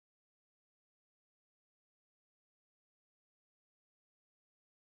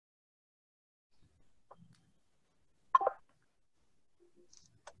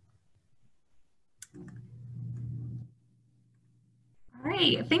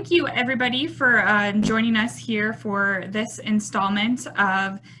Hey, thank you everybody for joining us here for this installment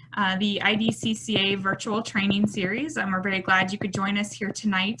of the IDCCA virtual training series. We're very glad you could join us here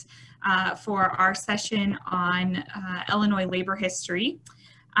tonight for our session on Illinois labor history.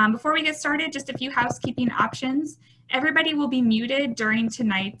 Before we get started, just a few housekeeping options. Everybody will be muted during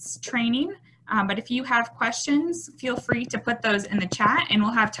tonight's training, but if you have questions, feel free to put those in the chat and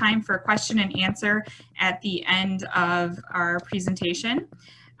we'll have time for question and answer at the end of our presentation.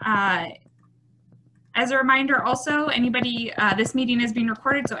 As a reminder also, this meeting is being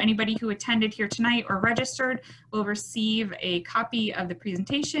recorded, so anybody who attended here tonight or registered will receive a copy of the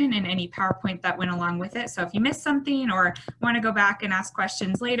presentation and any PowerPoint that went along with it. So if you missed something or want to go back and ask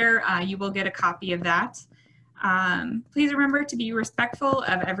questions later, you will get a copy of that. Please remember to be respectful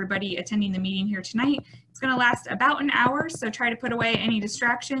of everybody attending the meeting here tonight. It's going to last about an hour, so try to put away any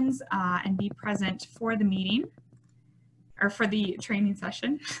distractions and be present for the meeting or for the training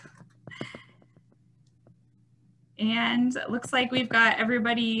session. And it looks like we've got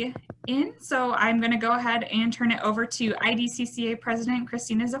everybody in, so I'm going to go ahead and turn it over to IDCCA President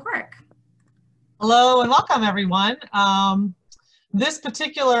Christina Zahorik. Hello and welcome everyone. This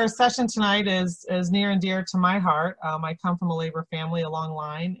particular session tonight is near and dear to my heart. I come from a labor family, a long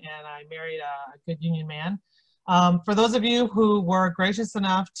line, and I married a good union man. For those of you who were gracious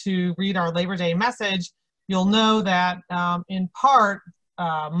enough to read our Labor Day message, you'll know that in part,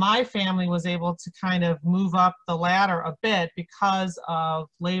 my family was able to kind of move up the ladder a bit because of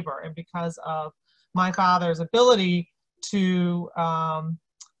labor and because of my father's ability to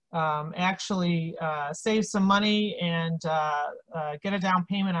actually save some money and get a down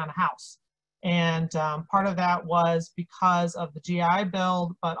payment on a house. And part of that was because of the GI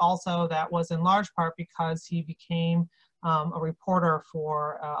Bill, but also that was in large part because he became a reporter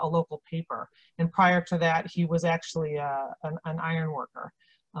for a local paper. And prior to that, he was actually an iron worker.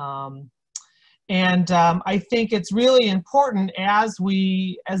 I think it's really important as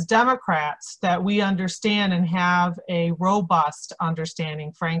Democrats that we understand and have a robust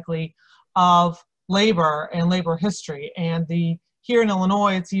understanding, frankly, of labor and labor history. And here in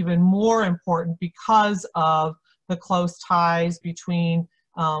Illinois, it's even more important because of the close ties between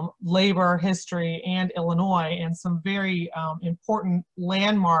labor history and Illinois and some very important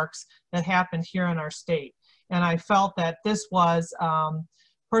landmarks that happened here in our state. And I felt that this was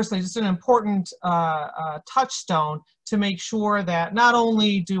personally just an important touchstone to make sure that not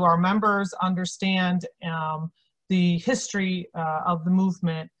only do our members understand the history of the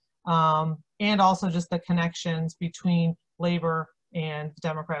movement and also just the connections between labor and the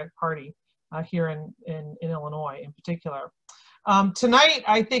Democratic Party here in Illinois in particular. Tonight,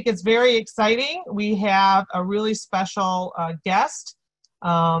 I think it's very exciting. We have a really special guest,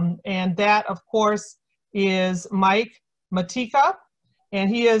 and that, of course, is Mike Matejka, and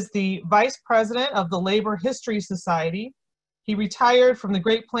he is the Vice President of the Labor History Society. He retired from the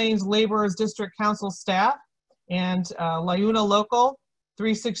Great Plains Laborers District Council staff and LIUNA Local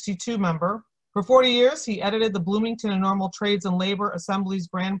 362 member. For 40 years, he edited the Bloomington and Normal Trades and Labor Assembly's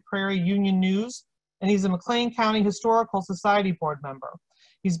Grand Prairie Union News, and he's a McLean County Historical Society board member.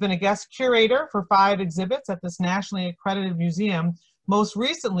 He's been a guest curator for 5 exhibits at this nationally accredited museum, most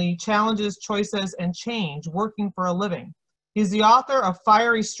recently Challenges, Choices, and Change, Working for a Living. He's the author of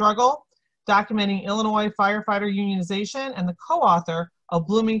Fiery Struggle, documenting Illinois firefighter unionization, and the co-author of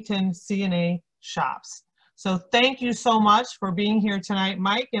Bloomington CNA Shops. So thank you so much for being here tonight,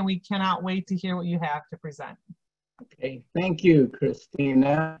 Mike, and we cannot wait to hear what you have to present. Okay, thank you,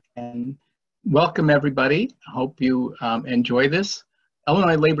 Christina, and welcome everybody. I hope you enjoy this.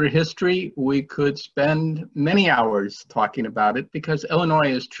 Illinois labor history, we could spend many hours talking about it because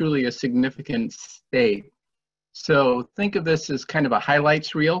Illinois is truly a significant state. So think of this as kind of a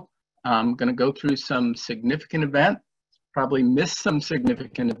highlights reel. I'm going to go through some significant events, probably miss some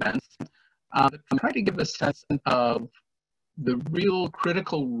significant events. I'm trying to give a sense of the real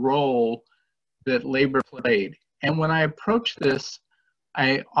critical role that labor played. And when I approach this,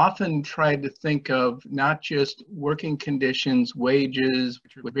 I often try to think of not just working conditions, wages,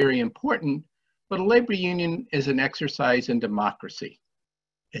 which are very important, but a labor union is an exercise in democracy.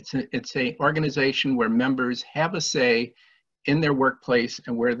 It's an organization where members have a say in their workplace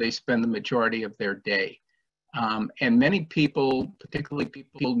and where they spend the majority of their day. And many people, particularly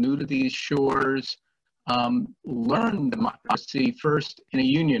people new to these shores, learn democracy first in a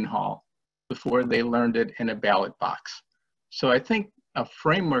union hall before they learned it in a ballot box. So I think a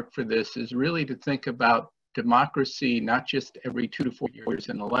framework for this is really to think about democracy not just every 2 to 4 years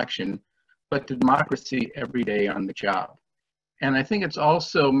in an election, but democracy every day on the job. And I think it's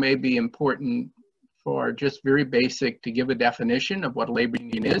also maybe important for just very basic to give a definition of what a labor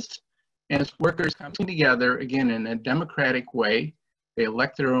union is. And it's workers coming together, again, in a democratic way. They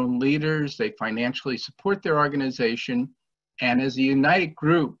elect their own leaders, they financially support their organization, and as a united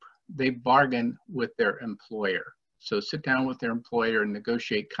group, they bargain with their employer. So sit down with their employer and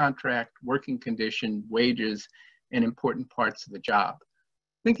negotiate contract, working condition, wages, and important parts of the job.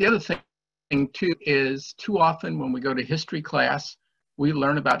 I think the other thing too is too often when we go to history class, we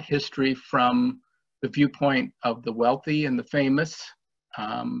learn about history from the viewpoint of the wealthy and the famous.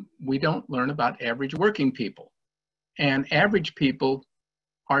 We don't learn about average working people. And average people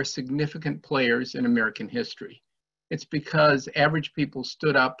are significant players in American history. It's because average people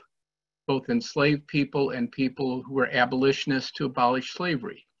stood up, both enslaved people and people who were abolitionists, to abolish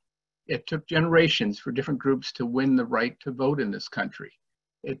slavery. It took generations for different groups to win the right to vote in this country.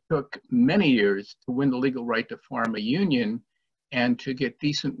 It took many years to win the legal right to form a union and to get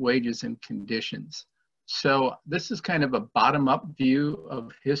decent wages and conditions. So this is kind of a bottom-up view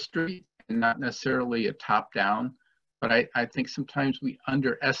of history and not necessarily a top-down, but I think sometimes we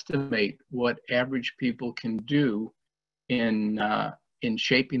underestimate what average people can do in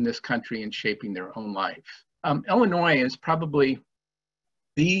shaping this country and shaping their own life. Illinois is probably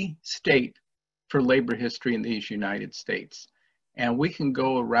the state for labor history in these United States. And we can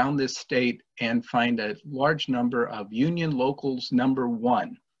go around this state and find a large number of union locals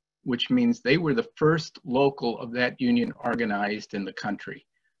 #1, which means they were the first local of that union organized in the country.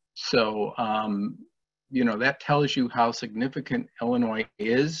 So, you know, that tells you how significant Illinois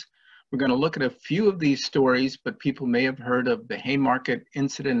is. We're going to look at a few of these stories, but people may have heard of the Haymarket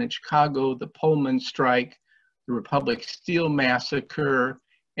incident in Chicago, the Pullman strike, the Republic Steel massacre,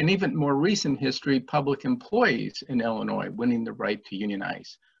 and even more recent history, public employees in Illinois winning the right to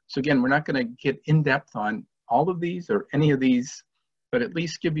unionize. So again, we're not going to get in depth on all of these or any of these, but at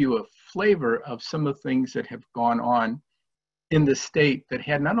least give you a flavor of some of the things that have gone on in the state that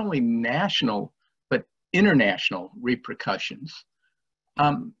had not only national, but international repercussions.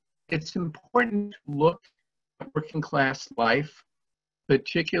 It's important to look at working class life,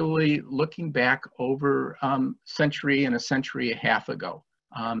 particularly looking back over a century and a half ago.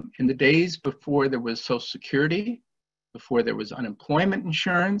 In the days before there was Social Security, before there was unemployment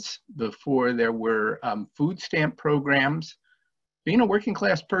insurance, before there were food stamp programs, being a working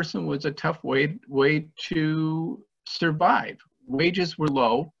class person was a tough way to survive. Wages were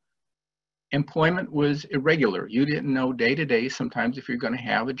low. Employment was irregular. You didn't know day to day sometimes if you're going to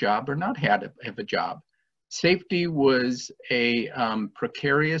have a job or not have a job. Safety was a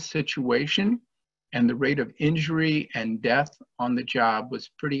precarious situation, and the rate of injury and death on the job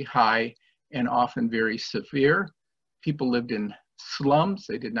was pretty high and often very severe. People lived in slums.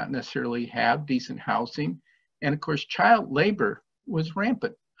 They did not necessarily have decent housing. And of course, child labor was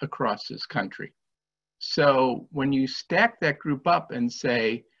rampant across this country. So when you stack that group up and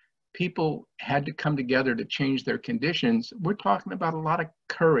say people had to come together to change their conditions, we're talking about a lot of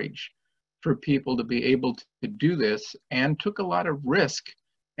courage for people to be able to do this, and took a lot of risk.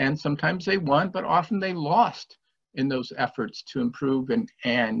 And sometimes they won, but often they lost in those efforts to improve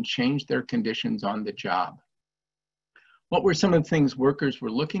and change their conditions on the job. What were some of the things workers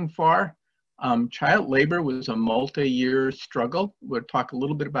were looking for? Child labor was a multi-year struggle. We'll talk a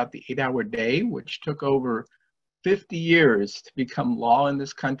little bit about the 8-hour day, which took over 50 years to become law in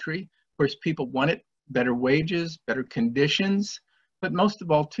this country. Of course, people wanted better wages, better conditions, but most of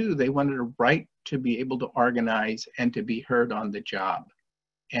all, too, they wanted a right to be able to organize and to be heard on the job.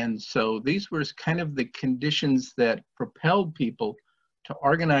 And so these were kind of the conditions that propelled people to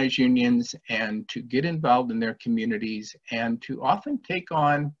organize unions and to get involved in their communities and to often take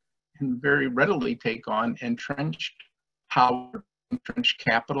on, and very readily take on, entrenched power, entrenched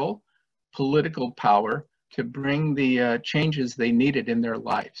capital, political power to bring the changes they needed in their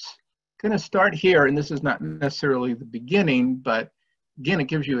lives. I'm going to start here, and this is not necessarily the beginning, but again, it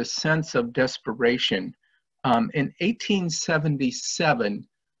gives you a sense of desperation. In 1877,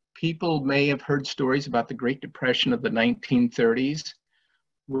 people may have heard stories about the Great Depression of the 1930s.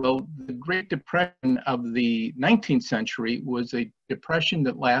 Well, the Great Depression of the 19th century was a depression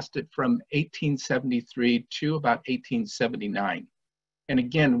that lasted from 1873 to about 1879. And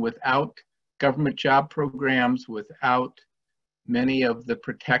again, without government job programs, without many of the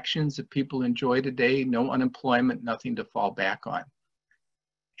protections that people enjoy today, no unemployment, nothing to fall back on.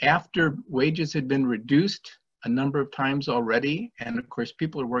 After wages had been reduced a number of times already, and of course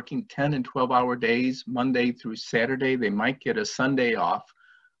people are working 10 and 12-hour days, Monday through Saturday, they might get a Sunday off,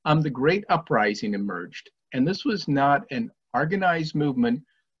 the Great Uprising emerged. And this was not an organized movement,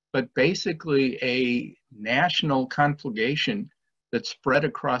 but basically a national conflagration that spread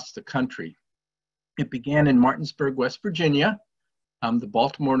across the country. It began in Martinsburg, West Virginia. The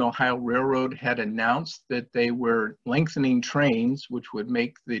Baltimore and Ohio Railroad had announced that they were lengthening trains, which would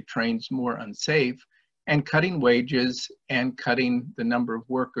make the trains more unsafe, and cutting wages and cutting the number of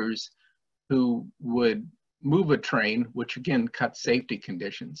workers who would move a train, which again cut safety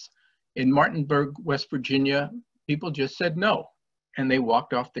conditions. In Martinsburg, West Virginia, people just said no, and they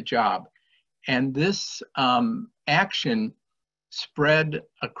walked off the job. And this action spread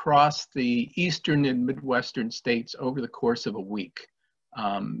across the eastern and midwestern states over the course of a week.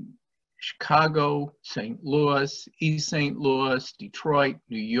 Chicago, St. Louis, East St. Louis, Detroit,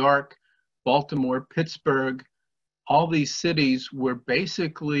 New York, Baltimore, Pittsburgh, all these cities were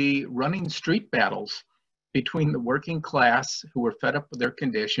basically running street battles between the working class who were fed up with their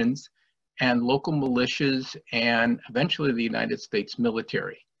conditions and local militias and eventually the United States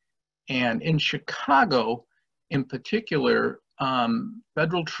military. And in Chicago, in particular,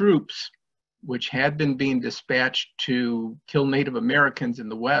 federal troops, which had been being dispatched to kill Native Americans in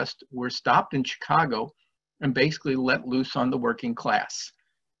the West, were stopped in Chicago and basically let loose on the working class.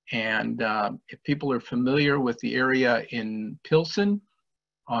 And if people are familiar with the area in Pilsen,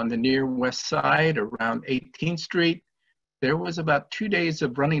 on the near west side around 18th Street, there was about 2 days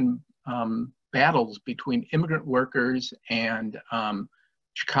of running battles between immigrant workers and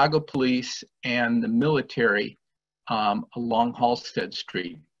Chicago police and the military along Halsted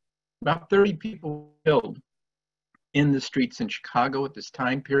Street. About 30 people killed in the streets in Chicago at this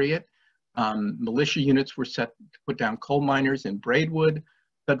time period. Militia units were set to put down coal miners in Braidwood.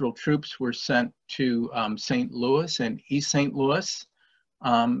 Federal troops were sent to St. Louis and East St. Louis.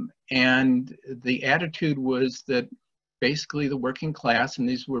 And the attitude was that basically the working class, and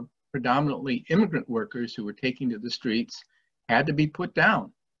these were predominantly immigrant workers who were taking to the streets, had to be put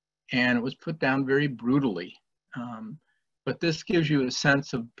down. And it was put down very brutally. But this gives you a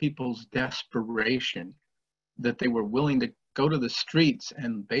sense of people's desperation, that they were willing to go to the streets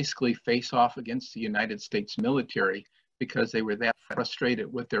and basically face off against the United States military because they were that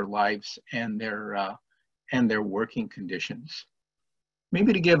frustrated with their lives and their working conditions.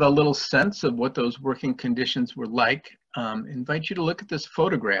 Maybe to give a little sense of what those working conditions were like, invite you to look at this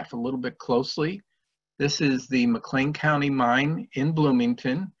photograph a little bit closely. This is the McLean County mine in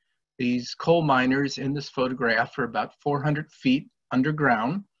Bloomington. These coal miners in this photograph are about 400 feet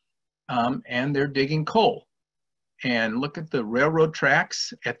underground, and they're digging coal. And look at the railroad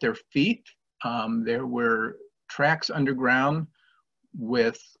tracks at their feet. There were tracks underground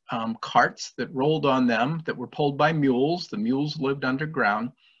with carts that rolled on them that were pulled by mules. The mules lived underground,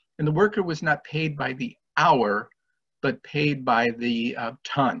 and the worker was not paid by the hour, but paid by the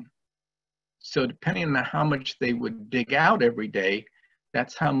ton. So depending on how much they would dig out every day,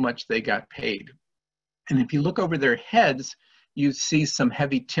 that's how much they got paid. And if you look over their heads, you see some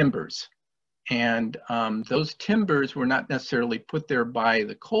heavy timbers. And those timbers were not necessarily put there by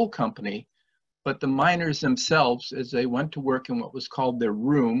the coal company, but the miners themselves, as they went to work in what was called their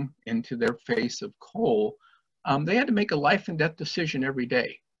room into their face of coal, they had to make a life and death decision every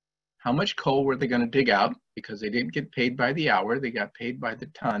day. How much coal were they going to dig out? Because they didn't get paid by the hour, they got paid by the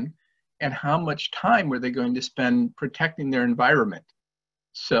ton. And how much time were they going to spend protecting their environment?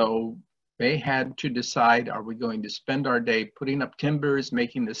 So they had to decide, are we going to spend our day putting up timbers,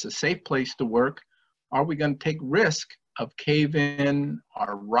 making this a safe place to work? Are we going to take risk of cave-in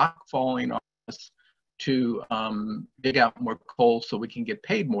or rock falling on us to dig out more coal so we can get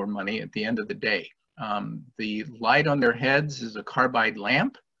paid more money at the end of the day? The light on their heads is a carbide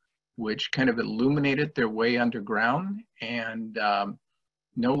lamp, which kind of illuminated their way underground, and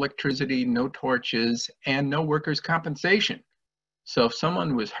no electricity, no torches, and no workers' compensation. So if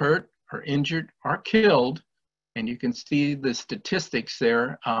someone was hurt or injured or killed, and you can see the statistics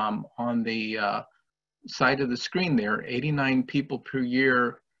there on the side of the screen there, 89 people per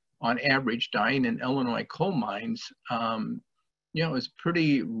year on average dying in Illinois coal mines, you know, it was a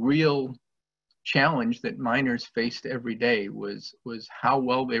pretty real challenge that miners faced every day was how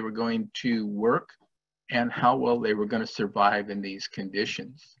well they were going to work and how well they were going to survive in these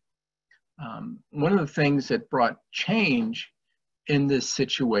conditions. One of the things that brought change in this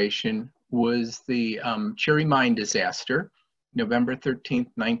situation was the Cherry Mine disaster, November 13th,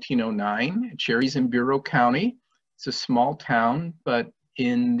 1909. Cherry's in Bureau County. It's a small town, but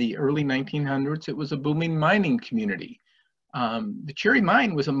in the early 1900s, it was a booming mining community. The Cherry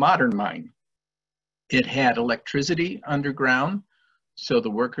Mine was a modern mine. It had electricity underground, so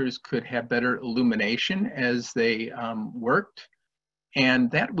the workers could have better illumination as they worked. And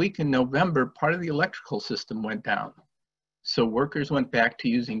that week in November, part of the electrical system went down. So workers went back to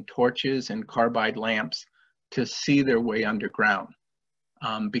using torches and carbide lamps to see their way underground.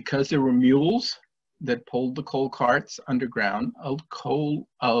 Because there were mules, that pulled the coal carts underground. A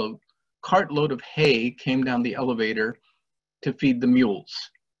cartload of hay came down the elevator to feed the mules.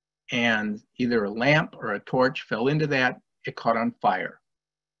 And either a lamp or a torch fell into that, it caught on fire.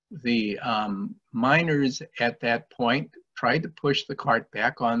 The miners at that point tried to push the cart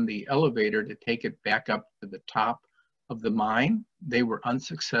back on the elevator to take it back up to the top of the mine. They were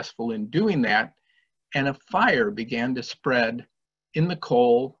unsuccessful in doing that, and a fire began to spread in the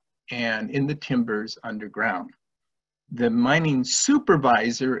coal and in the timbers underground. The mining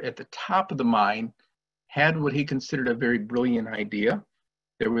supervisor at the top of the mine had what he considered a very brilliant idea.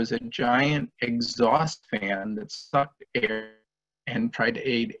 There was a giant exhaust fan that sucked air and tried to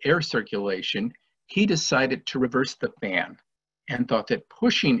aid air circulation. He decided to reverse the fan and thought that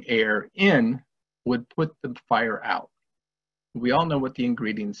pushing air in would put the fire out. We all know what the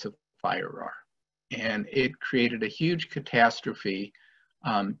ingredients of fire are, and it created a huge catastrophe.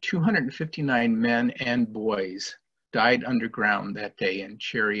 259 men and boys died underground that day in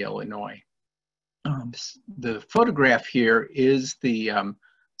Cherry, Illinois. The photograph here is the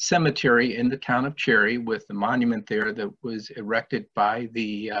cemetery in the town of Cherry with the monument there that was erected by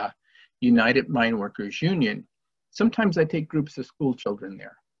the United Mine Workers Union. Sometimes I take groups of school children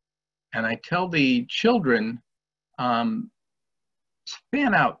there, and I tell the children,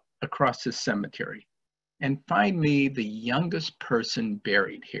 span out across this cemetery and find me the youngest person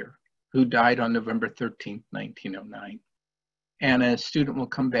buried here who died on November 13th, 1909. And a student will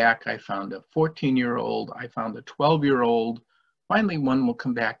come back, I found a 14-year-old, I found a 12-year-old. Finally, one will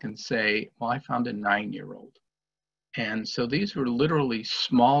come back and say, well, I found a 9-year-old. And so these were literally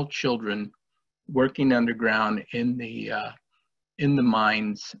small children working underground in the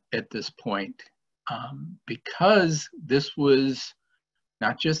mines at this point. Because this was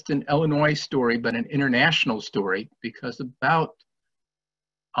not just an Illinois story, but an international story, because about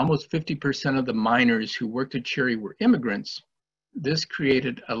almost 50% of the miners who worked at Cherry were immigrants. This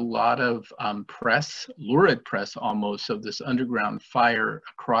created a lot of press, lurid press almost, of this underground fire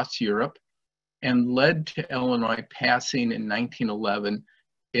across Europe, and led to Illinois passing in 1911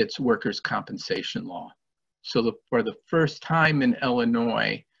 its workers' compensation law. So for the first time in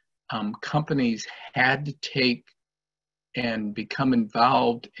Illinois, companies had to take and become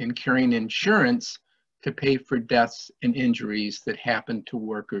involved in carrying insurance to pay for deaths and injuries that happened to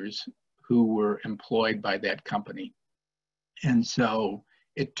workers who were employed by that company. And so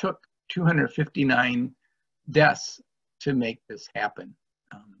it took 259 deaths to make this happen.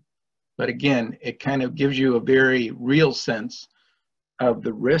 But again, it kind of gives you a very real sense of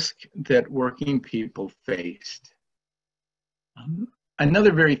the risk that working people faced.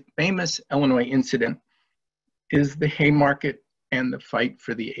 Another very famous Illinois incident is the Haymarket and the fight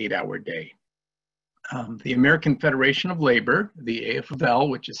for the 8-hour day. The American Federation of Labor, the AFL,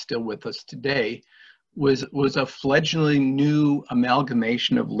 which is still with us today, was a fledgling new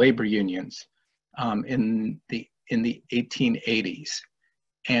amalgamation of labor unions in the 1880s.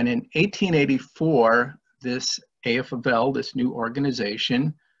 And in 1884, this AFL, this new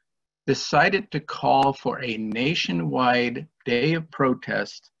organization, decided to call for a nationwide day of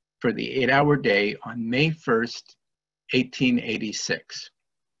protest for the 8-hour day on May 1st, 1886.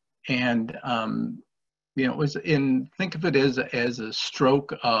 And it was think of it as a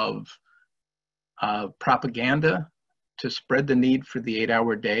stroke of propaganda to spread the need for the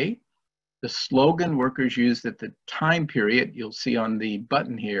 8-hour day. The slogan workers used at the time period, you'll see on the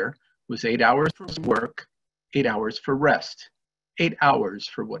button here, was 8 hours for work, 8 hours for rest, 8 hours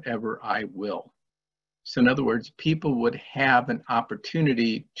for whatever I will. So in other words, people would have an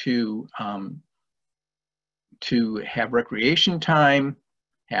opportunity to have recreation time,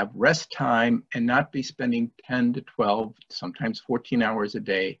 have rest time, and not be spending 10 to 12, sometimes 14 hours a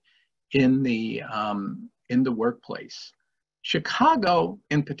day in the workplace. Chicago,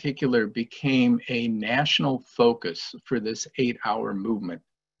 in particular, became a national focus for this 8-hour movement.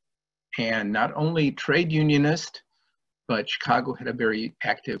 And not only trade unionist, but Chicago had a very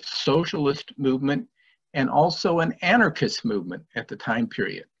active socialist movement and also an anarchist movement at the time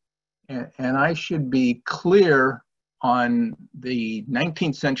period. And I should be clear on the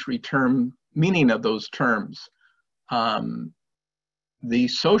 19th century term meaning of those terms. The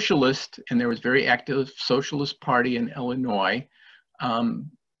socialist, and there was very active socialist party in Illinois,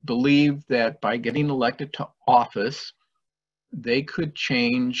 believed that by getting elected to office, they could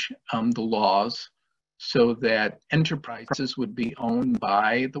change the laws so that enterprises would be owned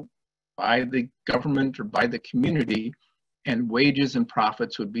by the government or by the community, and wages and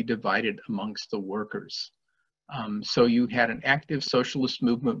profits would be divided amongst the workers. So you had an active socialist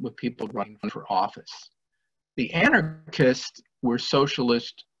movement with people running for office. The anarchists were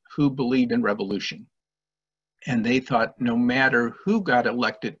socialists who believed in revolution. And they thought no matter who got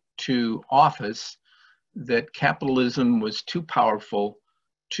elected to office, that capitalism was too powerful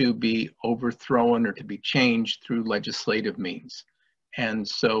to be overthrown or to be changed through legislative means. And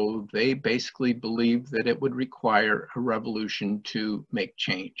so they basically believed that it would require a revolution to make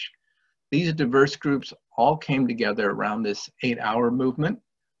change. These diverse groups all came together around this 8-hour movement.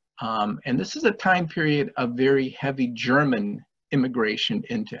 And this is a time period of very heavy German immigration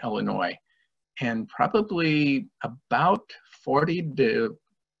into Illinois. And probably about 40 to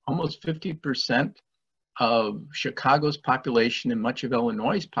almost 50% of Chicago's population and much of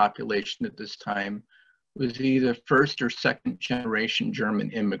Illinois' population at this time was either first or second generation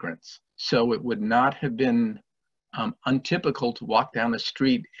German immigrants. So it would not have been untypical to walk down the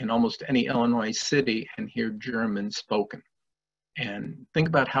street in almost any Illinois city and hear German spoken. And think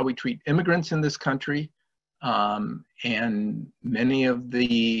about how we treat immigrants in this country. And many of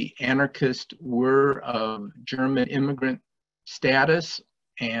the anarchists were of German immigrant status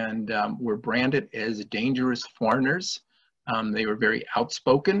and were branded as dangerous foreigners. They were very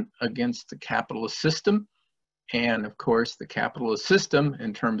outspoken against the capitalist system. And of course, the capitalist system,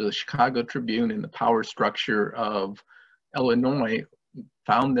 in terms of the Chicago Tribune and the power structure of Illinois,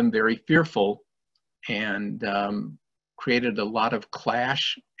 found them very fearful and created a lot of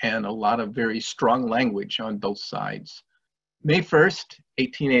clash and a lot of very strong language on both sides. May 1st,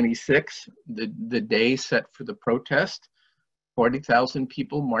 1886, the day set for the protest, 40,000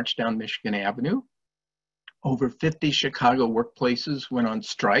 people marched down Michigan Avenue. Over 50 Chicago workplaces went on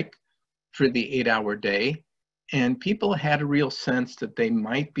strike for the 8-hour day. And people had a real sense that they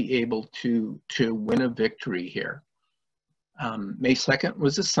might be able to win a victory here. May 2nd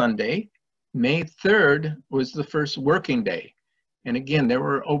was a Sunday. May 3rd was the first working day. And again, there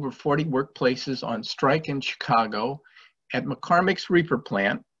were over 40 workplaces on strike in Chicago at McCormick's Reaper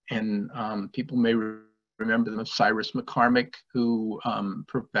plant. And people may remember the Cyrus McCormick, who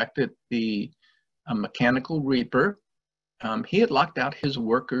perfected the mechanical reaper. He had locked out his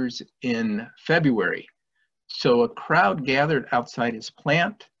workers in February. So a crowd gathered outside his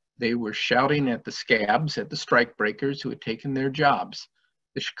plant. They were shouting at the scabs, at the strike breakers who had taken their jobs.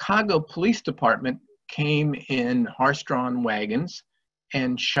 The Chicago Police Department came in horse-drawn wagons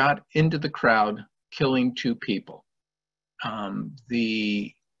and shot into the crowd, killing 2 people.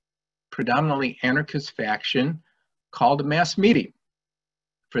 The predominantly anarchist faction called a mass meeting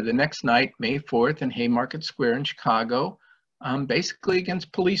for the next night, May 4th, in Haymarket Square in Chicago, basically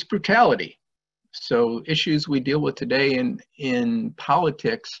against police brutality. So issues we deal with today in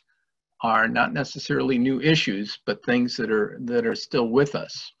politics are not necessarily new issues, but things that are still with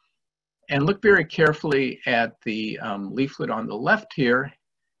us. And look very carefully at the leaflet on the left here.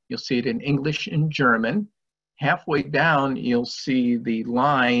 You'll see it in English and German. Halfway down, you'll see the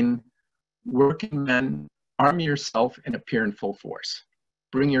line, "Working men, arm yourself and appear in full force.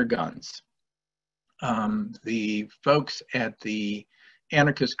 Bring your guns." The folks at the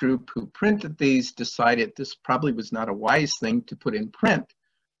anarchist group who printed these decided this probably was not a wise thing to put in print.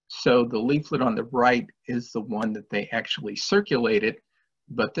 So the leaflet on the right is the one that they actually circulated,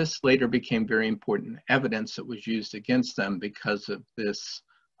 but this later became very important evidence that was used against them because of this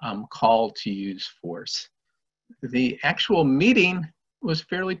call to use force. The actual meeting was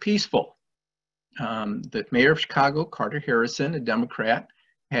fairly peaceful. The mayor of Chicago, Carter Harrison, a Democrat,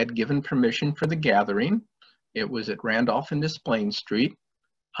 had given permission for the gathering. It was at Randolph and Desplaines Street.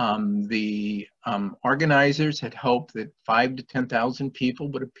 The organizers had hoped that 5,000 to 10,000 people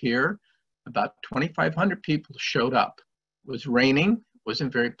would appear. About 2,500 people showed up. It was raining,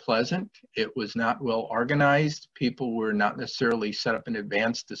 wasn't very pleasant. It was not well organized. People were not necessarily set up in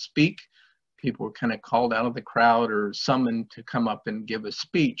advance to speak. People were kind of called out of the crowd or summoned to come up and give a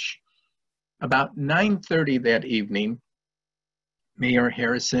speech. About 9:30 that evening, Mayor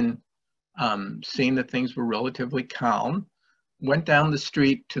Harrison, seeing that things were relatively calm, went down the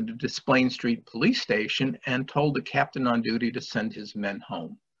street to the Desplaines Street police station and told the captain on duty to send his men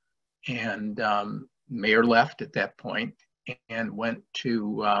home. And Mayor left at that point and went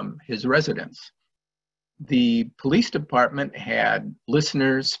to his residence. The police department had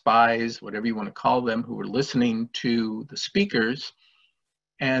listeners, spies, whatever you want to call them, who were listening to the speakers,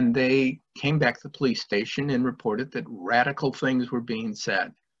 and they came back to the police station and reported that radical things were being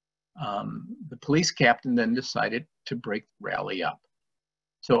said. The police captain then decided to break the rally up.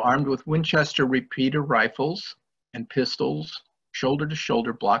 So armed with Winchester repeater rifles and pistols, shoulder to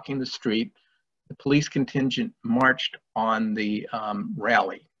shoulder, blocking the street, the police contingent marched on the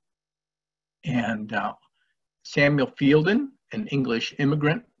rally. And Samuel Fielden, an English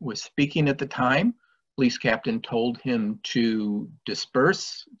immigrant, was speaking at the time. Police captain told him to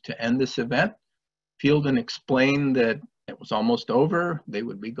disperse, to end this event. Fielden explained that it was almost over, they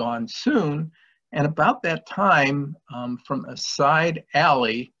would be gone soon, and about that time, from a side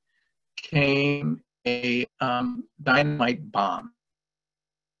alley came a dynamite bomb.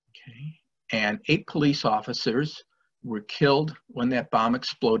 Okay. And 8 police officers were killed when that bomb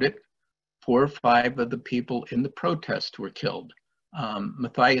exploded. 4 or 5 of the people in the protest were killed.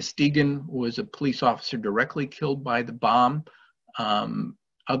 Matthias Deegan was a police officer directly killed by the bomb.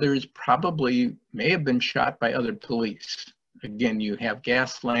 Others probably may have been shot by other police. Again, you have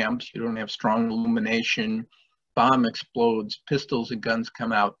gas lamps, you don't have strong illumination, bomb explodes, pistols and guns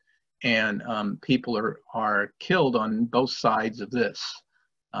come out, and people are killed on both sides of this.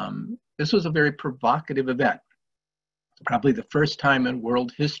 This was a very provocative event. Probably the first time in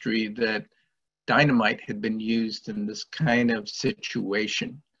world history that dynamite had been used in this kind of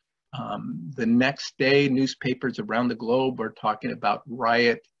situation. The next day, newspapers around the globe are talking about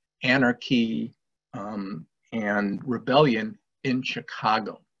riot, anarchy, and rebellion in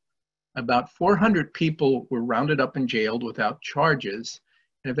Chicago. About 400 people were rounded up and jailed without charges,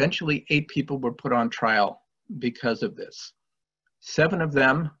 and eventually 8 people were put on trial because of this. 7 of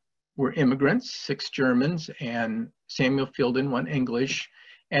them were immigrants, 6 Germans, and Samuel Fielden, 1 English,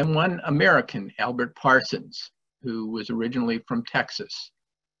 and 1 American, Albert Parsons, who was originally from Texas.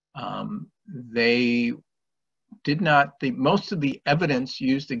 They did not, most of the evidence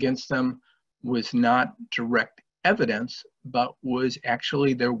used against them was not direct evidence, but was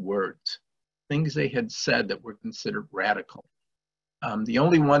actually their words, things they had said that were considered radical. The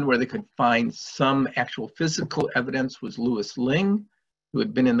only one where they could find some actual physical evidence was Louis Ling, who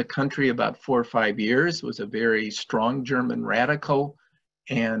had been in the country about 4 or 5 years, was a very strong German radical,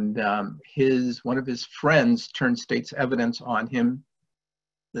 and one of his friends turned state's evidence on him.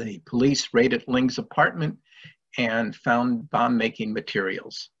 The police raided Ling's apartment and found bomb-making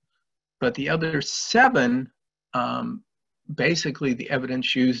materials. But the other 7, basically the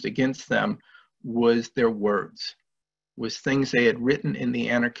evidence used against them was their words, was things they had written in the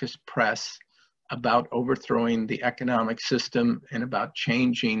anarchist press about overthrowing the economic system and about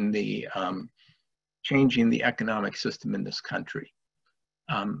changing the economic system in this country.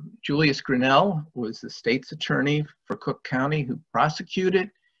 Julius Grinnell was the state's attorney for Cook County who prosecuted,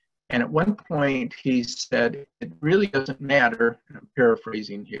 and at one point he said, it really doesn't matter, and I'm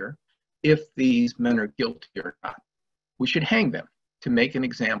paraphrasing here, if these men are guilty or not. We should hang them to make an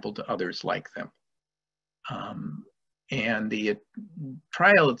example to others like them. And the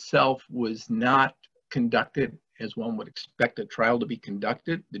trial itself was not conducted as one would expect a trial to be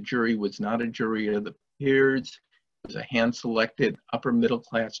conducted. The jury was not a jury of the peers. It was a hand-selected upper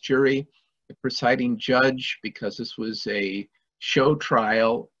middle-class jury. The presiding judge, because this was a show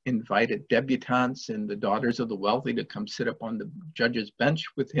trial, invited debutantes and the daughters of the wealthy to come sit up on the judge's bench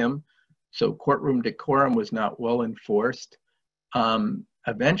with him. So courtroom decorum was not well enforced.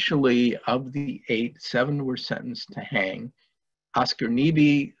 Eventually, of the 8, 7 were sentenced to hang. Oscar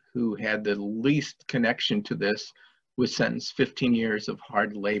Neebe, who had the least connection to this, was sentenced 15 years of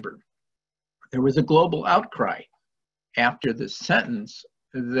hard labor. There was a global outcry after this sentence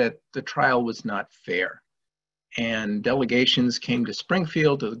that the trial was not fair. And delegations came to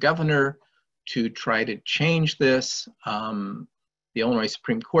Springfield, to the governor, to try to change this. The Illinois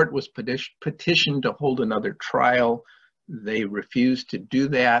Supreme Court was petitioned to hold another trial. They refused to do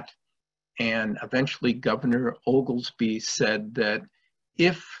that. And eventually Governor Oglesby said that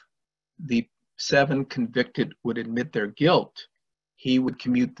if the 7 convicted would admit their guilt, he would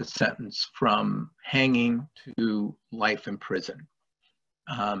commute the sentence from hanging to life in prison.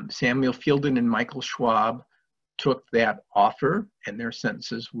 Samuel Fielden and Michael Schwab took that offer, and their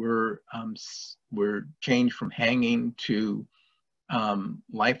sentences were changed from hanging to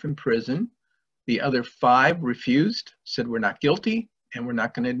life in prison. The other 5 refused, said we're not guilty, and we're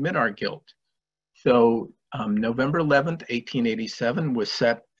not going to admit our guilt. So November 11th, 1887 was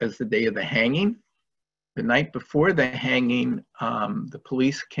set as the day of the hanging. The night before the hanging, the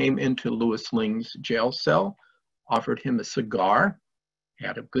police came into Louis Ling's jail cell, offered him a cigar,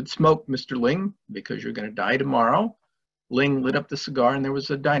 had a good smoke, Mr. Ling, because you're going to die tomorrow. Ling lit up the cigar and there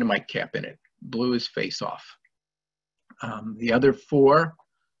was a dynamite cap in it, blew his face off. The other 4,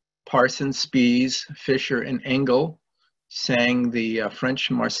 Parsons, Spies, Fisher, and Engel, sang the French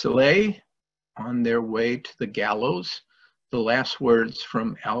Marseillaise on their way to the gallows. The last words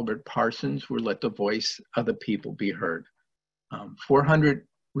from Albert Parsons were, "Let the voice of the people be heard." 400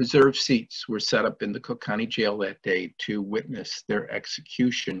 reserved seats were set up in the Cook County Jail that day to witness their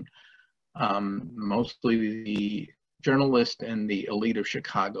execution. Mostly the journalists and the elite of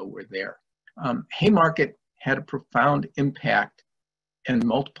Chicago were there. Haymarket had a profound impact in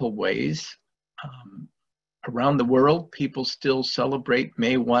multiple ways. Around the world, people still celebrate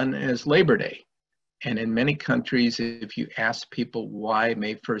May 1 as Labor Day. And in many countries, if you ask people why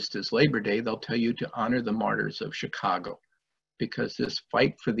May 1st is Labor Day, they'll tell you to honor the martyrs of Chicago, because this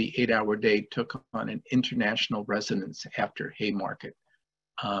fight for the 8-hour day took on an international resonance after Haymarket.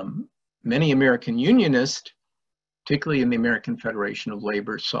 Many American unionists, particularly in the American Federation of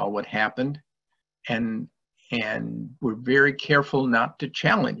Labor, saw what happened and were very careful not to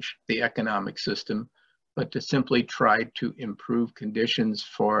challenge the economic system, but to simply try to improve conditions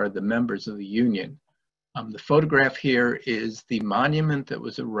for the members of the union. The photograph here is the monument that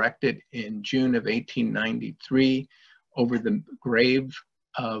was erected in June of 1893 over the grave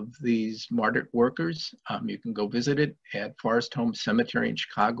of these martyred workers. You can go visit it at Forest Home Cemetery in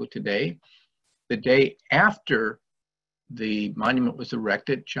Chicago today. The day after the monument was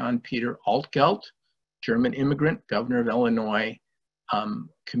erected, John Peter Altgeld, German immigrant, governor of Illinois,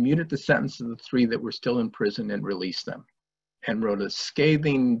 commuted the sentence of the 3 that were still in prison and released them, and wrote a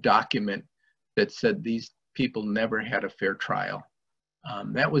scathing document that said these people never had a fair trial.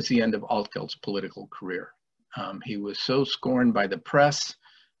 That was the end of Altgeld's political career. He was so scorned by the press,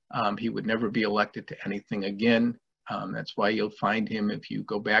 he would never be elected to anything again. That's why you'll find him, if you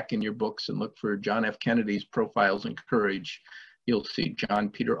go back in your books and look for John F. Kennedy's Profiles in Courage, you'll see John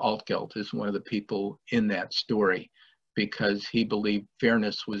Peter Altgeld is one of the people in that story, because he believed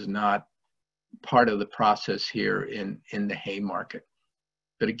fairness was not part of the process here in the Haymarket.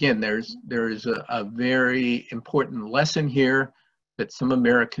 But again, there is a very important lesson here that some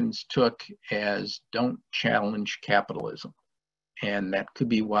Americans took as don't challenge capitalism. And that could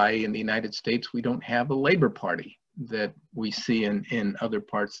be why in the United States we don't have a Labor Party that we see in other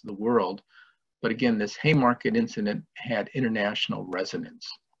parts of the world. But again, this Haymarket incident had international resonance.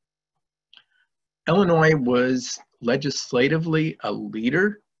 Illinois was legislatively a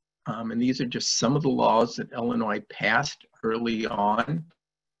leader, and these are just some of the laws that Illinois passed early on.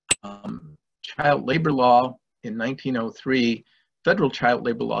 Child labor law in 1903, federal child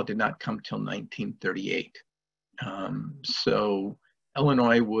labor law did not come till 1938. So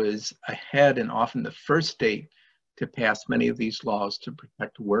Illinois was ahead and often the first state to pass many of these laws to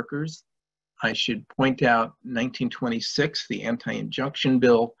protect workers. I should point out 1926, the anti-injunction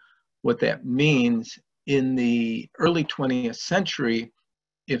bill. What that means, in the early 20th century,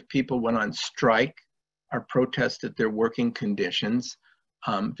 if people went on strike or protested their working conditions,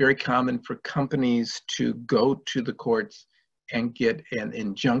 very common for companies to go to the courts and get an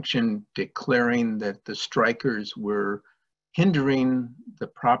injunction declaring that the strikers were hindering the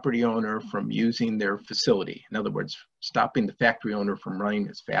property owner from using their facility. In other words, stopping the factory owner from running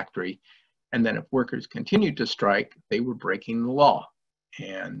his factory. And then if workers continued to strike, they were breaking the law.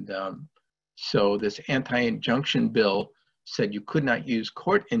 And so this anti-injunction bill said you could not use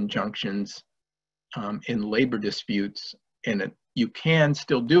court injunctions in labor disputes, and you can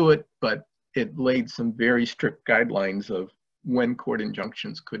still do it, but it laid some very strict guidelines of when court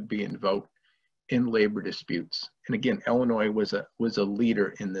injunctions could be invoked in labor disputes. And again, Illinois was a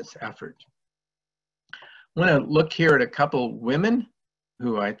leader in this effort. I want to look here at a couple women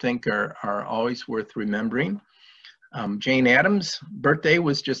who I think are always worth remembering. Jane Addams' birthday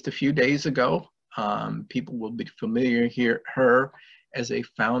was just a few days ago. People will be familiar her as a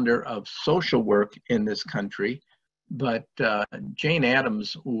founder of social work in this country. But Jane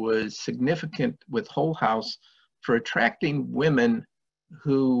Addams was significant with Whole House for attracting women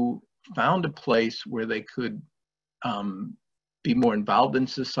who found a place where they could be more involved in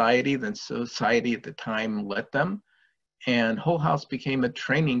society than society at the time let them. And Whole House became a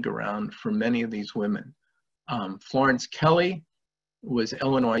training ground for many of these women. Florence Kelley was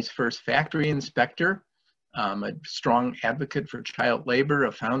Illinois' first factory inspector, a strong advocate for child labor,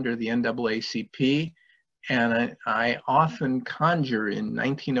 a founder of the NAACP. And I often conjure in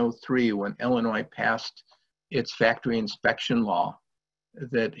 1903, when Illinois passed its factory inspection law,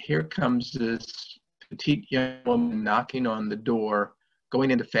 that here comes this petite young woman knocking on the door,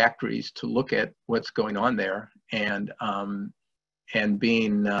 going into factories to look at what's going on there, and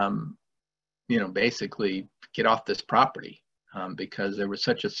being, basically get off this property, because there was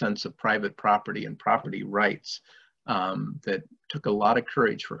such a sense of private property and property rights that took a lot of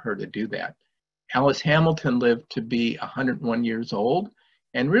courage for her to do that. Alice Hamilton lived to be 101 years old,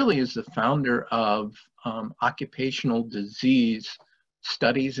 and really is the founder of occupational disease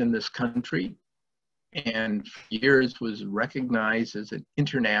studies in this country, and for years was recognized as an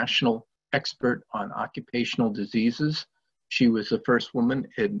international expert on occupational diseases. She was the first woman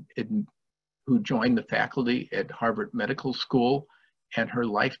who joined the faculty at Harvard Medical School, and her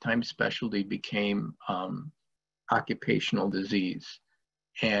lifetime specialty became occupational disease.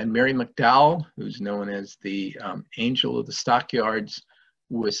 And Mary McDowell, who's known as the Angel of the Stockyards,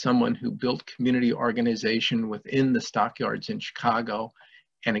 was someone who built community organization within the stockyards in Chicago,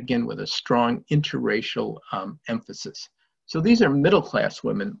 and again with a strong interracial emphasis. So these are middle-class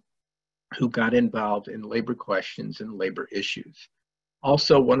women who got involved in labor questions and labor issues.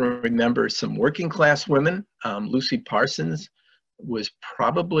 Also want to remember some working-class women. Lucy Parsons was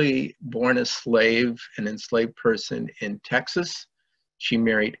probably born a slave, an enslaved person in Texas. She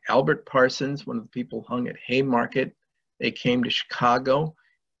married Albert Parsons, one of the people hung at Haymarket. They came to Chicago.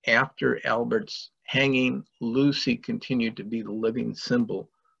 After Albert's hanging, Lucy continued to be the living symbol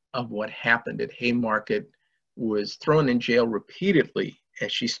of what happened at Haymarket, was thrown in jail repeatedly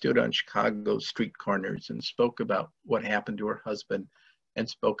as she stood on Chicago's street corners and spoke about what happened to her husband and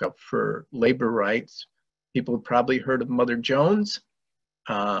spoke up for labor rights. People have probably heard of Mother Jones,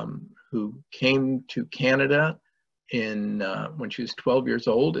 who came to Canada when she was 12 years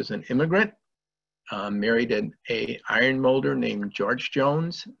old as an immigrant, married an iron molder named George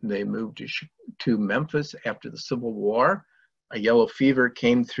Jones. They moved to Memphis after the Civil War. A yellow fever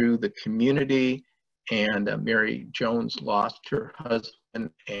came through the community, and Mary Jones lost her husband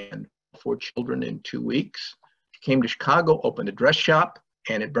and 4 children in 2 weeks. She came to Chicago, opened a dress shop,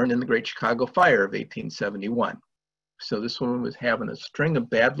 and it burned in the Great Chicago Fire of 1871. So this woman was having a string of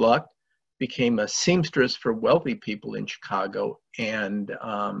bad luck, became a seamstress for wealthy people in Chicago, and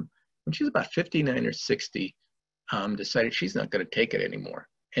when she was about 59 or 60, decided she's not going to take it anymore,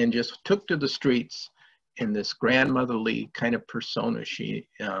 and just took to the streets in this grandmotherly kind of persona she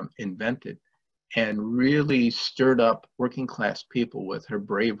invented, and really stirred up working class people with her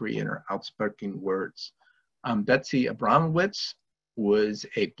bravery and her outspoken words. Betsy Abramowitz was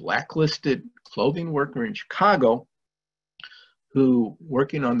a blacklisted clothing worker in Chicago who,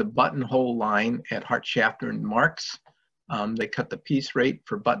 working on the buttonhole line at Hart, Shafter and Marks, they cut the piece rate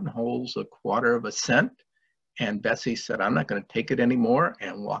for buttonholes 1/4 cent. And Betsy said, I'm not going to take it anymore,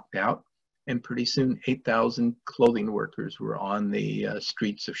 and walked out. And pretty soon, 8,000 clothing workers were on the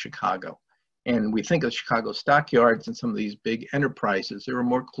streets of Chicago. And we think of Chicago stockyards and some of these big enterprises. There were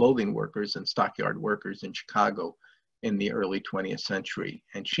more clothing workers than stockyard workers in Chicago in the early 20th century.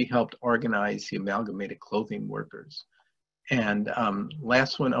 And she helped organize the Amalgamated Clothing Workers. And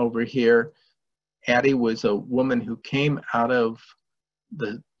last one over here, Addie was a woman who came out of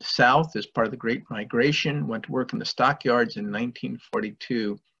the South as part of the Great Migration, went to work in the stockyards in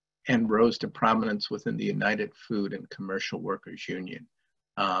 1942, and rose to prominence within the United Food and Commercial Workers Union.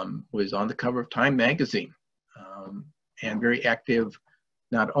 Was on the cover of Time magazine, and very active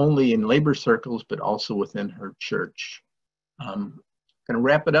not only in labor circles, but also within her church. Going to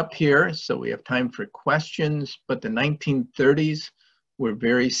wrap it up here so we have time for questions, but the 1930s were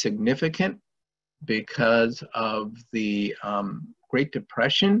very significant because of the Great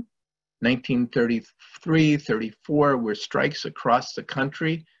Depression. 1933, 34 were strikes across the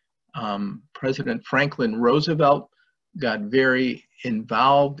country. President Franklin Roosevelt got very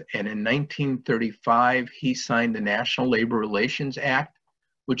involved, and in 1935 he signed the National Labor Relations Act,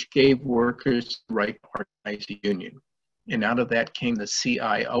 which gave workers the right to organize a union. And out of that came the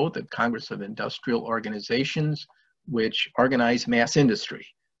CIO, the Congress of Industrial Organizations, which organized mass industry.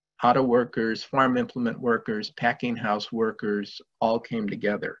 Auto workers, farm implement workers, packing house workers all came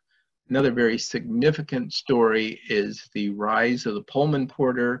together. Another very significant story is the rise of the Pullman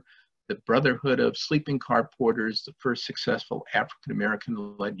Porter, the Brotherhood of Sleeping Car Porters, the first successful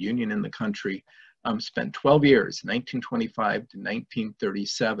African-American-led union in the country, spent 12 years, 1925 to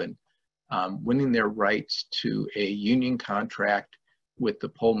 1937, winning their rights to a union contract with the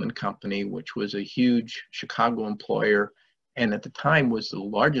Pullman Company, which was a huge Chicago employer, and at the time was the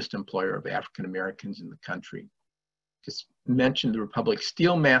largest employer of African Americans in the country. Just mentioned the Republic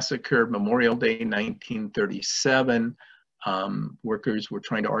Steel Massacre, Memorial Day 1937. Workers were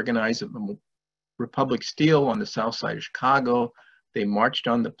trying to organize at Republic Steel on the south side of Chicago. They marched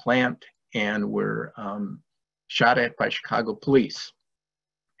on the plant and were shot at by Chicago police.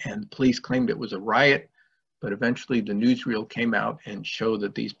 And the police claimed it was a riot, but eventually the newsreel came out and showed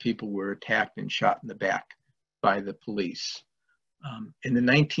that these people were attacked and shot in the back by the police. In the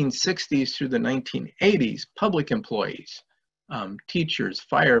 1960s through the 1980s, public employees, teachers,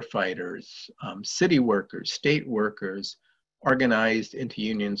 firefighters, city workers, state workers, organized into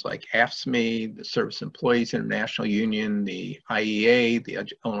unions like AFSCME, the Service Employees International Union, the IEA, the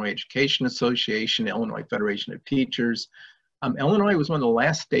Illinois Education Association, the Illinois Federation of Teachers. Illinois was one of the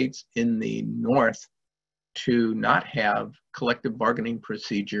last states in the North to not have collective bargaining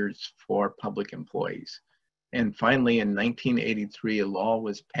procedures for public employees. And finally, in 1983, a law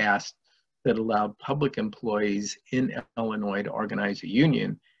was passed that allowed public employees in Illinois to organize a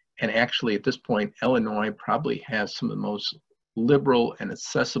union. And actually, at this point, Illinois probably has some of the most liberal and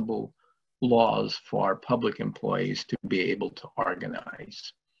accessible laws for public employees to be able to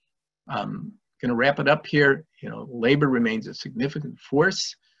organize. Going to wrap it up here. You know, labor remains a significant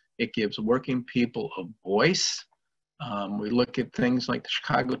force. It gives working people a voice. We look at things like the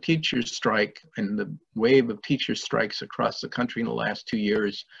Chicago teachers strike and the wave of teacher strikes across the country in the last 2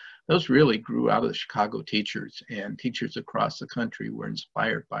 years. Those really grew out of the Chicago teachers, and teachers across the country were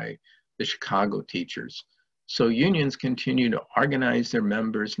inspired by the Chicago teachers. So unions continue to organize their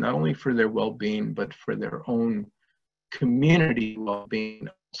members, not only for their well-being, but for their own community well-being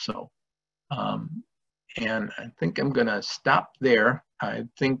also. And I think I'm gonna stop there. I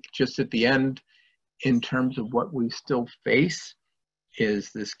think just at the end, in terms of what we still face,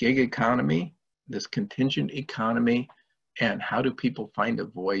 is this gig economy, this contingent economy, and how do people find a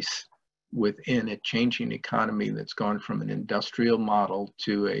voice within a changing economy that's gone from an industrial model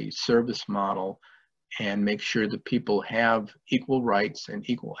to a service model, and make sure that people have equal rights and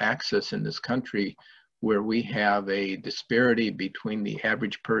equal access in this country, where we have a disparity between the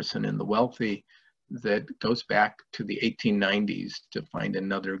average person and the wealthy that goes back to the 1890s, to find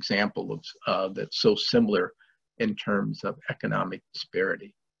another example of that's so similar in terms of economic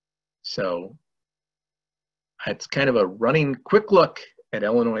disparity. So it's kind of a running quick look at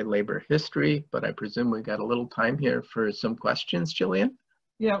Illinois labor history, but I presume we got a little time here for some questions, Jillian.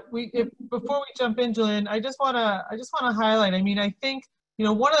 Yeah, before we jump in, Jillian, I just want to highlight. I mean, I think, you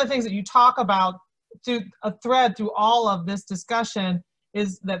know, one of the things that you talk about through a thread through all of this discussion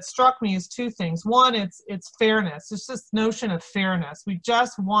is that struck me is two things. One, it's fairness. It's this notion of fairness. We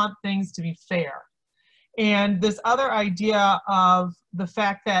just want things to be fair, and this other idea of the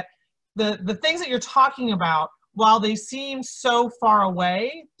fact that the things that you're talking about, while they seem so far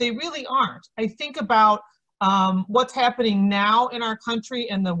away, they really aren't. I think about what's happening now in our country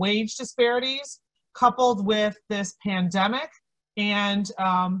and the wage disparities, coupled with this pandemic and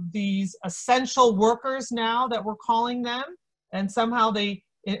these essential workers now that we're calling them. And somehow they,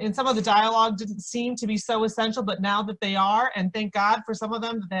 in some of the dialogue, didn't seem to be so essential, but now that they are, and thank God for some of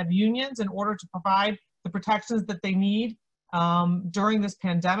them that they have unions in order to provide the protections that they need during this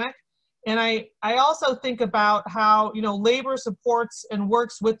pandemic. And I also think about how, you know, labor supports and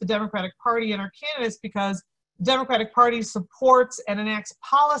works with the Democratic Party and our candidates, because the Democratic Party supports and enacts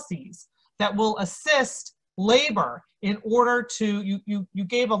policies that will assist labor in order to, you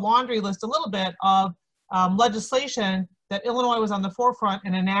gave a laundry list a little bit of legislation that Illinois was on the forefront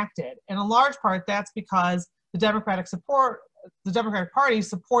and enacted. And in large part, that's because the Democratic Party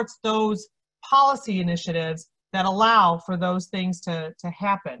supports those policy initiatives that allow for those things to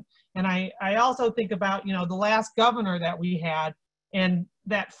happen. And I also think about, you know, the last governor that we had and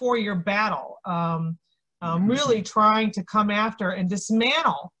that 4-year battle, really trying to come after and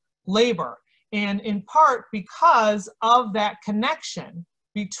dismantle labor. And in part because of that connection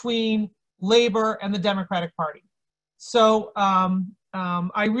between labor and the Democratic Party. So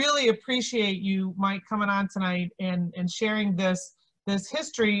I really appreciate you, Mike, coming on tonight and sharing this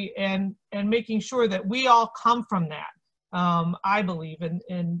history and making sure that we all come from that. I believe,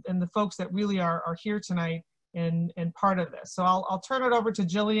 and the folks that really are here tonight and part of this. So I'll turn it over to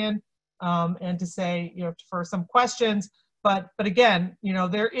Jillian and to say, you know, for some questions, but again, you know,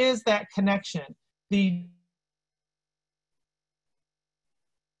 there is that connection.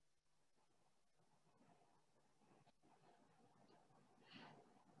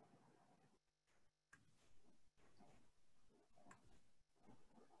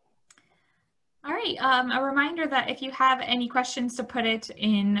 All right, a reminder that if you have any questions to put it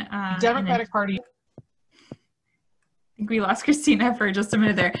in Democratic Party. I think we lost Christina for just a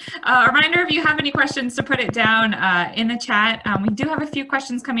minute there. A reminder, if you have any questions, to put it down in the chat. We do have a few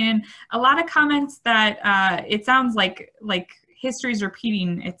questions coming in. A lot of comments that it sounds like history's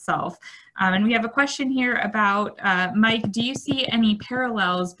repeating itself. And we have a question here about, Mike, do you see any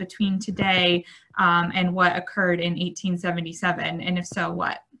parallels between today and what occurred in 1877? And if so,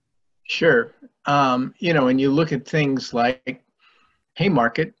 what? Sure. You know, when you look at things like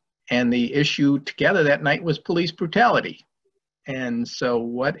Haymarket, and the issue together that night was police brutality. And so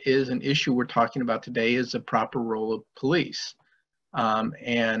what is an issue we're talking about today is the proper role of police.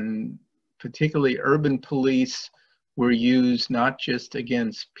 And particularly urban police were used not just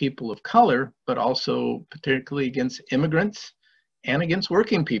against people of color, but also particularly against immigrants and against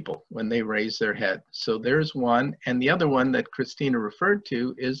working people when they raise their head. So there's one. And the other one that Christina referred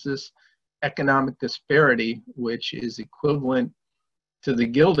to is this economic disparity, which is equivalent to the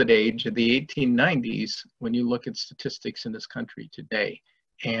Gilded Age of the 1890s when you look at statistics in this country today.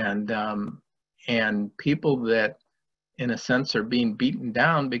 and people that, in a sense, are being beaten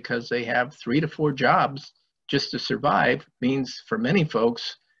down because they have 3 to 4 jobs just to survive, means for many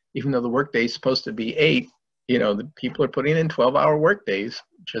folks, even though the workday is supposed to be 8, you know, the people are putting in 12-hour workdays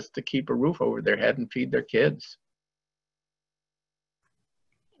just to keep a roof over their head and feed their kids.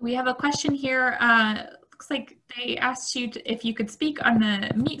 We have a question here. Looks like they asked you if you could speak on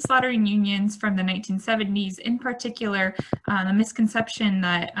the meat slaughtering unions from the 1970s, in particular, the misconception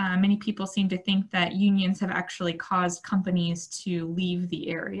that many people seem to think that unions have actually caused companies to leave the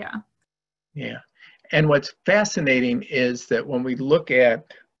area. Yeah, and what's fascinating is that when we look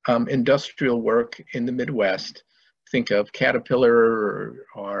at industrial work in the Midwest, think of Caterpillar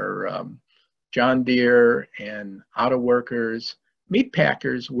or John Deere and auto workers, meat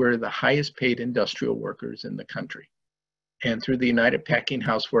packers were the highest paid industrial workers in the country. And through the United Packing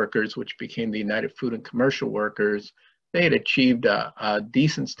House Workers, which became the United Food and Commercial Workers, they had achieved a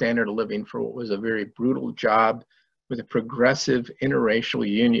decent standard of living for what was a very brutal job with a progressive interracial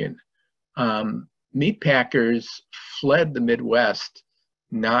union. Meat packers fled the Midwest,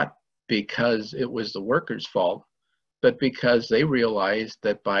 not because it was the workers' fault, but because they realized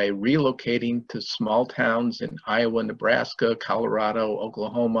that by relocating to small towns in Iowa, Nebraska, Colorado,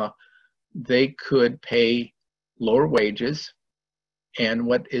 Oklahoma, they could pay lower wages and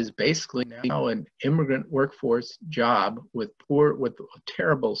what is basically now an immigrant workforce job with a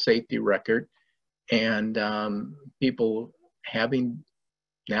terrible safety record, and people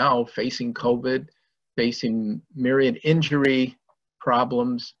now facing COVID, facing myriad injury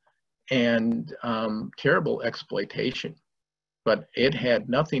problems, and terrible exploitation. But it had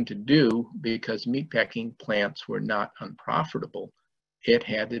nothing to do because meatpacking plants were not unprofitable. It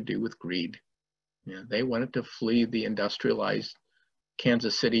had to do with greed. You know, they wanted to flee the industrialized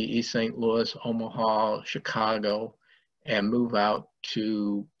Kansas City, East St. Louis, Omaha, Chicago, and move out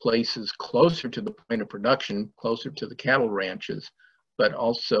to places closer to the point of production, closer to the cattle ranches, but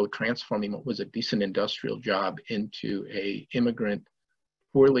also transforming what was a decent industrial job into an immigrant,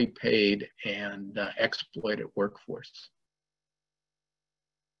 poorly paid and exploited workforce.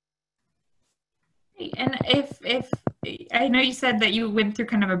 And if I know you said that you went through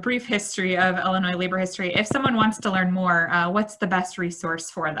kind of a brief history of Illinois labor history. If someone wants to learn more, what's the best resource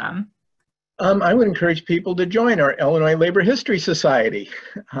for them? I would encourage people to join our Illinois Labor History Society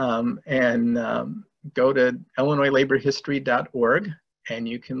and go to illinoislaborhistory.org, and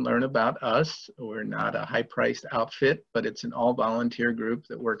you can learn about us. We're not a high-priced outfit, but it's an all-volunteer group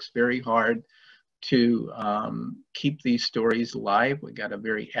that works very hard to keep these stories alive. We got a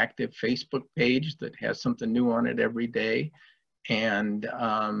very active Facebook page that has something new on it every day. And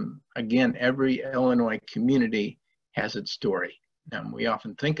again, every Illinois community has its story. We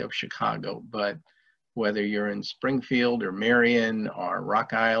often think of Chicago, but whether you're in Springfield or Marion or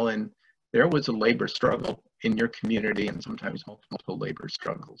Rock Island, there was a labor struggle in your community, and sometimes multiple labor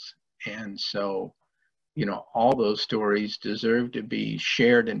struggles. And so, you know, all those stories deserve to be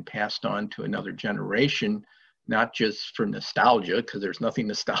shared and passed on to another generation, not just for nostalgia, because there's nothing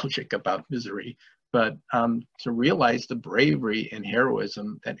nostalgic about misery, but to realize the bravery and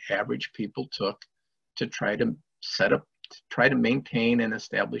heroism that average people took to try to try to maintain and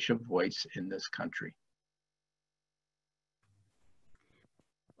establish a voice in this country.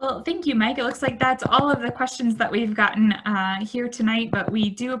 Well, thank you, Mike. It looks like that's all of the questions that we've gotten here tonight, but we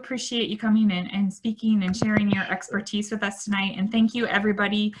do appreciate you coming in and speaking and sharing your expertise with us tonight. And thank you,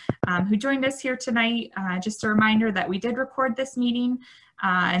 everybody who joined us here tonight. Just a reminder that we did record this meeting.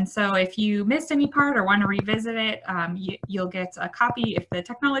 And so if you missed any part or want to revisit it, you'll get a copy if the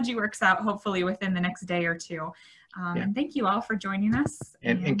technology works out, hopefully within the next day or two. And thank you all for joining us.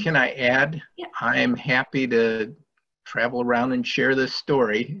 And can I add, I'm happy to travel around and share this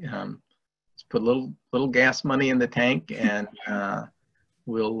story. Let's put a little gas money in the tank, and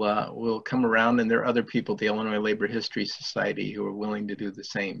we'll come around. And there are other people at the Illinois Labor History Society who are willing to do the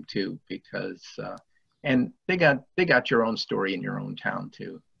same too, because and they got your own story in your own town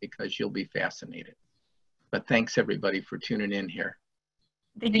too, because you'll be fascinated. But thanks everybody for tuning in here.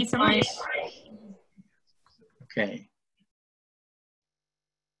 Thank you so much. Okay.